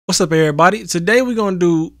What's up, everybody? Today we're gonna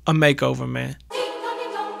do a makeover, man.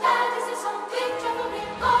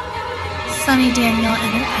 Sonny Daniel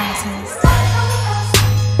Enterprises.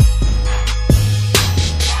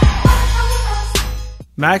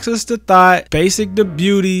 Maxus to thought, basic to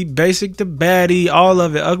beauty, basic to baddie, all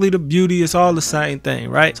of it, ugly to beauty, it's all the same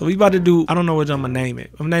thing, right? So we about to do, I don't know which I'm gonna name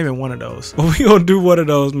it. I'm naming one of those. But we gonna do one of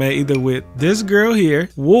those, man, either with this girl here,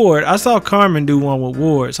 Ward. I saw Carmen do one with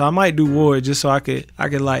Ward, so I might do Ward just so I could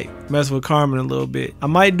like mess with Carmen a little bit. I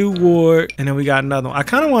might do Ward, and then we got another one. I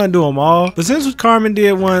kind of want to do them all, but since Carmen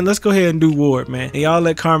did one, let's go ahead and do Ward, man. And y'all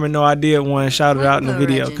let Carmen know I did one, shout it out in the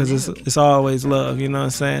video, because it's always love, you know what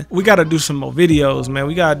I'm saying? We gotta do some more videos,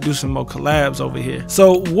 man. We gotta do some more collabs over here.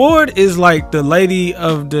 So Ward is like the lady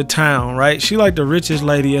of the town, right? She like the richest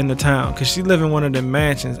lady in the town because she live in one of the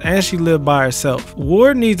mansions and she live by herself.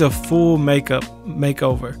 Ward needs a full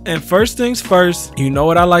makeover. And first things first, you know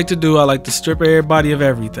what I like to do? I like to strip everybody of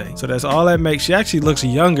everything. So that's all that makes. She actually looks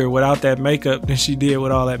younger without that makeup than she did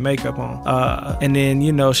with all that makeup on. And then,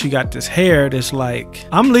 you know, she got this hair that's like,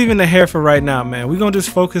 I'm leaving the hair for right now, man. We're gonna just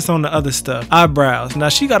focus on the other stuff. Eyebrows. Now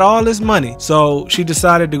she got all this money, so she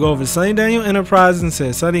decided to go over to Sonny Daniel Enterprises and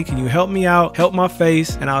said, Sonny, can you help me out? Help my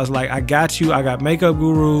face. And I was like, I got you. I got makeup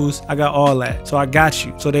gurus. I got all that. So I got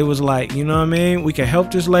you. So they was like, you know what I mean? We can help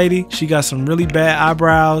this lady. She got some really bad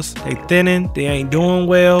eyebrows. They thinning. They ain't doing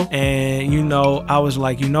well. And you know, I was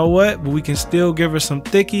like, you know what? But we can still give her some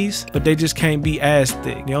thickies, but they just can't be as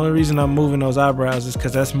thick. The only reason I'm moving those eyebrows is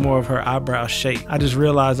because that's more of her eyebrow shape. I just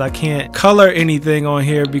realized I can't color anything on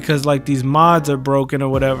here because like these mods are broken or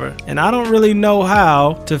whatever. And I don't really know how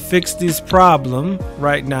to fix this problem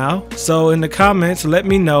right now. So in the comments, let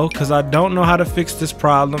me know, because I don't know how to fix this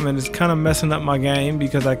problem and it's kind of messing up my game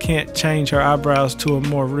because I can't change her eyebrows to a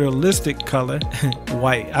more realistic color.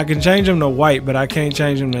 White. I can change them to white, but I can't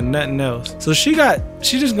change them to nothing else. So she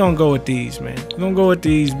just gonna go with these, man. We're gonna go with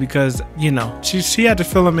these because, you know, she had to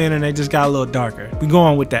fill them in and they just got a little darker. We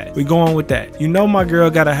going with that. We going with that. You know my girl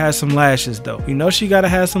gotta have some lashes though. You know she gotta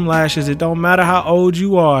have some lashes. It don't matter how old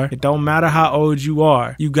you are. It don't matter how old you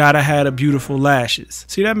are. You gotta have the beautiful lashes.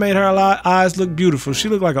 See, that made her eyes look beautiful. She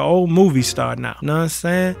looked like an old movie star now. You know what I'm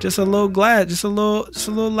saying? Just a little glass, just a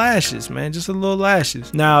little lashes, man. Just a little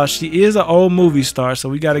lashes. Now she is an old movie star, so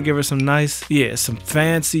we gotta give her some nice, some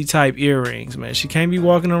fancy type earrings, man. She can't be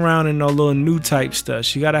walking around in no little new type stuff.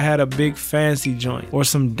 She gotta have a big fancy joint or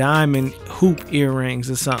some diamond hoop earrings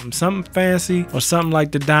or something fancy or something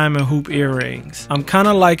like the diamond hoop earrings. I'm kind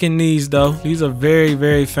of liking these though. These are very,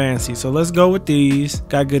 very fancy. So let's go with these.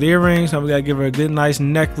 Got good earrings. Now we gotta give her a good nice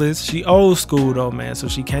necklace. She old school though, man, so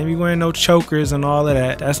she can't be wearing no chokers and all of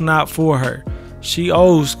that. That's not for her. She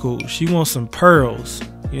old school. She wants some pearls.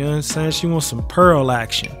 You know what I'm saying? She wants some pearl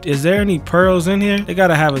action. Is there any pearls in here? They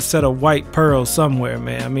gotta have a set of white pearls somewhere,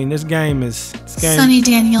 man. I mean, this game is... Sonny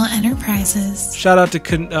Daniel Enterprises. Shout out to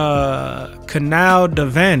Canal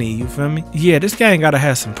Davani, you feel me? Yeah, this game gotta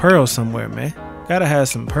have some pearls somewhere, man. Gotta have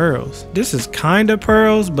some pearls. This is kind of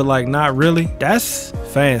pearls, but like not really. That's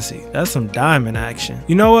fancy. That's some diamond action.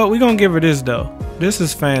 You know what? We're gonna give her this though. This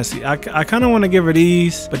is fancy. I kind of want to give her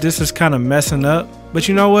these, but this is kind of messing up. But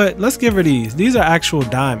you know what? Let's give her these. These are actual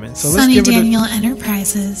diamonds. So let's give her Daniel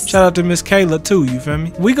Enterprises. Shout out to Miss Kayla too, you feel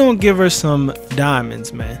me? We gonna give her some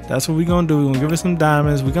diamonds, man. That's what we gonna do. We gonna give her some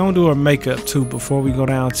diamonds. We gonna do her makeup too before we go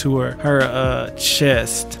down to her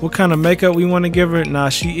chest. What kind of makeup we want to give her? Nah,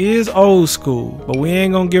 she is old school, but we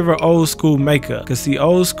ain't gonna give her old school makeup. Cause see,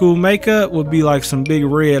 old school makeup would be like some big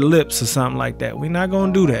red lips or something like that. We're not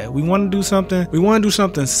gonna do that. We want to do something. We want to do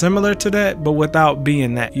something similar to that, but without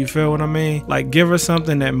being that. You feel what I mean? Like give her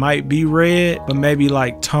something that might be red, but maybe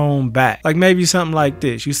like toned back. Like maybe something like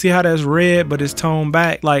this. You see how that's red, but it's toned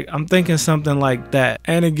back? Like I'm thinking something like that.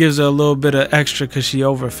 And it gives her a little bit of extra because she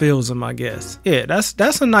overfills them, I guess. Yeah,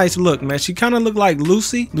 that's a nice look, man. She kind of looked like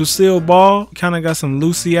Lucille Ball. Kind of got some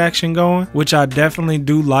Lucy action going, which I definitely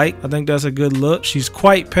do like. I think that's a good look. She's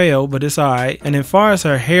quite pale, but it's all right. And as far as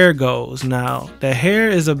her hair goes, now the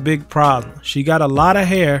hair is a big problem. She got a lot of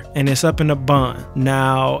hair and it's up in a bun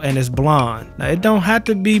now, and it's blonde. Now it don't have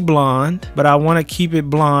to be blonde, but I want to keep it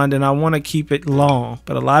blonde and I want to keep it long.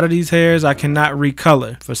 But a lot of these hairs I cannot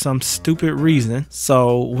recolor for some stupid reason,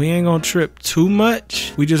 so we ain't gonna trip too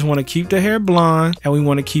much. We just want to keep the hair blonde and we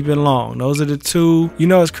want to keep it long. Those are the two. You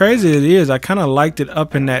know, as crazy as it is, I kind of liked it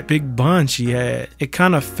up in that big bun she had. It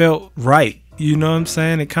kind of felt right. You know what I'm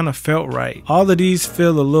saying? It kind of felt right. All of these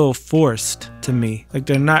feel a little forced. to me. Like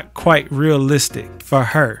they're not quite realistic for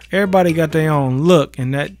her. Everybody got their own look,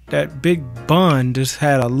 and that big bun just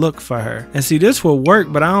had a look for her. And see, this will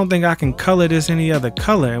work, but I don't think I can color this any other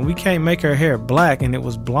color, and we can't make her hair black and it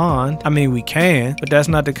was blonde. I mean, we can, but that's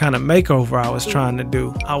not the kind of makeover I was trying to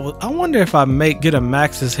do. I wonder if I get a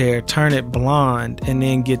Max's hair, turn it blonde, and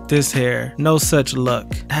then get this hair. No such luck.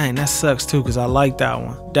 Dang, that sucks too, because I like that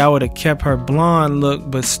one. That would have kept her blonde look,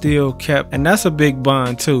 but still kept, and that's a big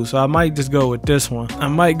bun too, so I might just go with this one. I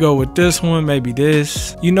might go with this one, maybe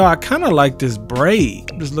this. You know, I kind of like this braid.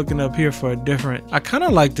 I'm just looking up here for a different, I kind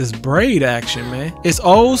of like this braid action, man. It's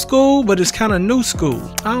old school, but it's kind of new school.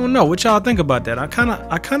 I don't know what y'all think about that. I kind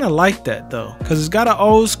of like that though, because it's got an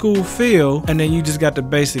old school feel, and then you just got the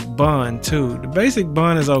basic bun too. The basic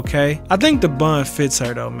bun is okay. I think the bun fits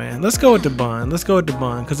her though, man. Let's go with the bun. Let's go with the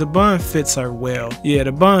bun, because the bun fits her well. Yeah,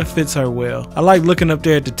 the bun fits her well. I like looking up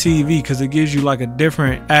there at the TV because it gives you like a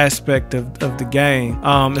different aspect of the game.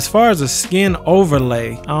 As far as a skin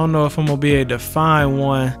overlay, I don't know if I'm gonna be able to find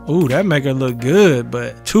one. Ooh, that make her look good,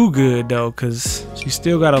 but too good though, because she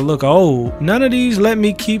still gotta look old. None of these let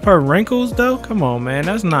me keep her wrinkles though. Come on, man,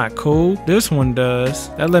 that's not cool. This one does.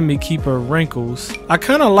 That let me keep her wrinkles. I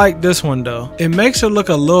kind of like this one though. It makes her look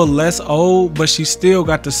a little less old, but she still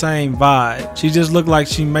got the same vibe. She just looked like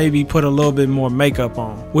she maybe put a little bit more makeup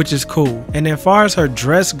on, which is cool. And then as far as her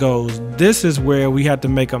dress goes, this is where we have to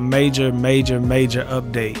make a major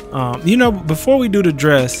update. You know, before we do the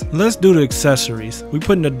dress, let's do the accessories. We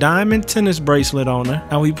putting the diamond tennis bracelet on her,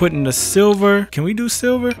 and we putting the silver. Can we do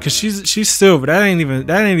silver? Cause she's silver. That ain't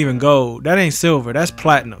even gold. That ain't silver. That's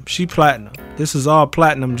platinum. She platinum. This is all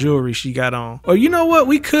platinum jewelry she got on. Or you know what?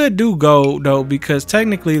 We could do gold though, because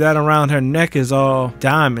technically that around her neck is all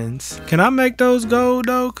diamonds. Can I make those gold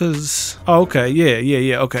though? Cause okay,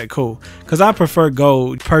 yeah. Okay, cool. Cause I prefer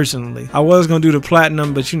gold personally. I was gonna do the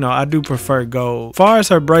platinum, but you know, I do prefer gold. As far as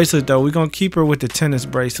her bracelet though, we're gonna keep her with the tennis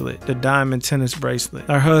bracelet, the diamond tennis bracelet.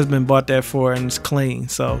 Her husband bought that for her and it's clean.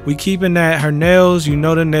 So we keeping that. Her nails, you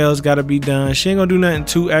know, the nails gotta be done. She ain't gonna do nothing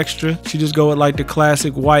too extra. She just go with like the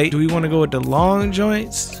classic white. Do we wanna go with the long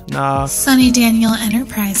joints? Nah. Sonny Daniel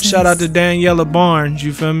Enterprises. Shout out to Daniela Barnes,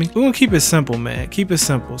 you feel me? We're gonna keep it simple, man. Keep it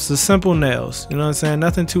simple. It's the simple nails. You know what I'm saying?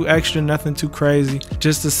 Nothing too extra, nothing too crazy.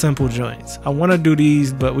 Just the simple joints. I wanna do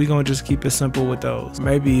these, but we're gonna just keep it simple with those.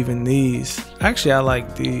 Maybe even these. Actually, I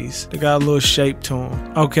like these. They got a little shape to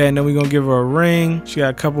them. Okay, and then we're gonna give her a ring. She got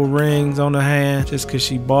a couple rings on her hand just cause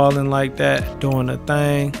she balling like that, doing a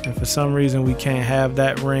thing. And for some reason, we can't have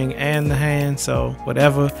that ring and the hand, so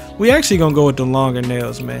whatever. We actually gonna go with the longer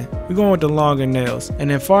nails, man. We're going with the longer nails.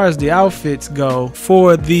 And as far as the outfits go,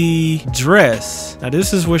 for the dress, now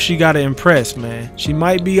this is where she gotta impress, man. She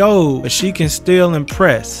might be old, but she can still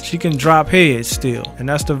impress. She can drop heads still, and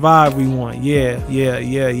that's the vibe we want. Yeah.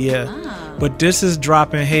 But this is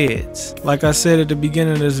dropping heads. Like I said at the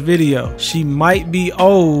beginning of this video, she might be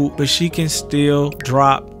old, but she can still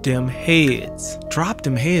drop them heads. Drop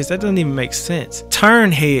them heads? That doesn't even make sense.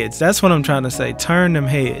 Turn heads. That's what I'm trying to say. Turn them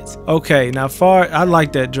heads. Okay, now I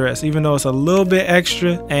like that dress, even though it's a little bit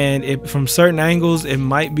extra, and from certain angles, it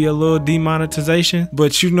might be a little demonetization,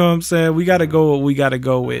 but you know what I'm saying? We gotta go what we gotta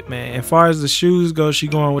go with, man. As far as the shoes go, she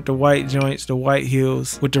going with the white joints, the white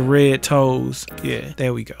heels, with the red toes. Yeah,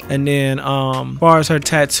 there we go. And then, as far as her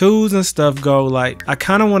tattoos and stuff go, like, I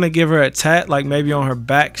kind of want to give her a tat, like maybe on her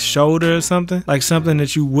back shoulder or something, like something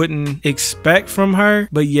that you wouldn't expect from her,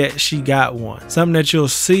 but yet she got one. Something that you'll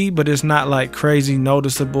see, but it's not like crazy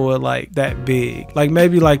noticeable or like that big. Like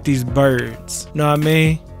maybe like these birds. Know what I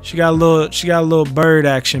mean? She got a little bird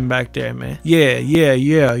action back there, man. Yeah.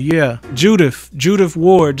 Judith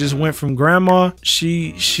Ward just went from grandma.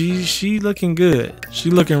 She looking good. She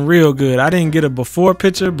looking real good. I didn't get a before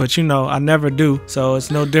picture, but you know, I never do. So it's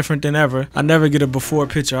no different than ever. I never get a before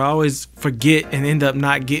picture. I always forget and end up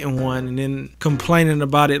not getting one and then complaining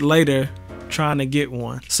about it later, trying to get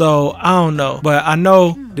one. So I don't know, but I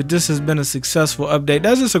know that this has been a successful update.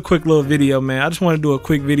 That's just a quick little video, man. I just want to do a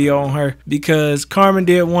quick video on her because Carmen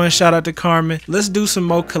did one. Shout out to Carmen. Let's do some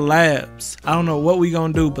more collabs. I don't know what we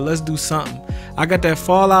gonna do, but let's do something. I got that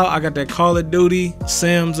Fallout, I got that Call of Duty,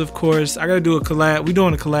 Sims, of course. I gotta do a collab. We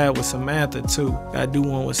doing a collab with Samantha too. Gotta do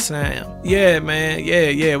one with Sam. Yeah, man.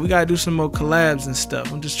 Yeah. We gotta do some more collabs and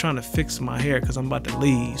stuff. I'm just trying to fix my hair because I'm about to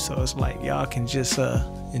leave, so it's like y'all can just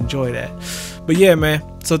enjoy that. But yeah, man,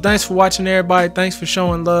 so thanks for watching, everybody. Thanks for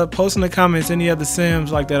showing love. Post in the comments any other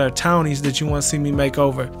Sims like that are Townies that you want to see me make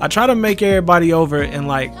over. I try to make everybody over in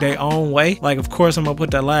like their own way. Like, of course I'm gonna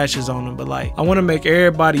put the lashes on them, but like I want to make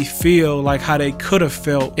everybody feel like how they could have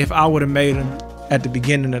felt if I would have made them at the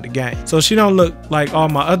beginning of the game. So she don't look like all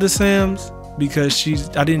my other Sims, because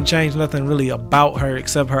I didn't change nothing really about her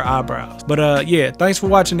except her eyebrows. But yeah, thanks for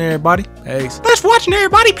watching, everybody. Peace. Thanks for watching,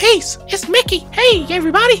 everybody. Peace. It's Mickey. Hey,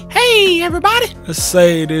 everybody. Hey, everybody. Let's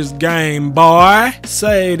say this game, boy.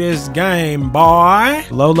 Say this game, boy.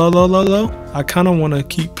 Low, low, low, low, low. I kind of want to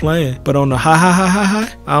keep playing, but on the high, high, high, high,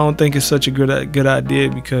 high, I don't think it's such a good idea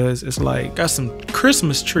because it's like got some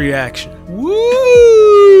Christmas tree action.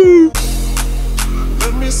 Woo!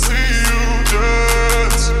 Let me see.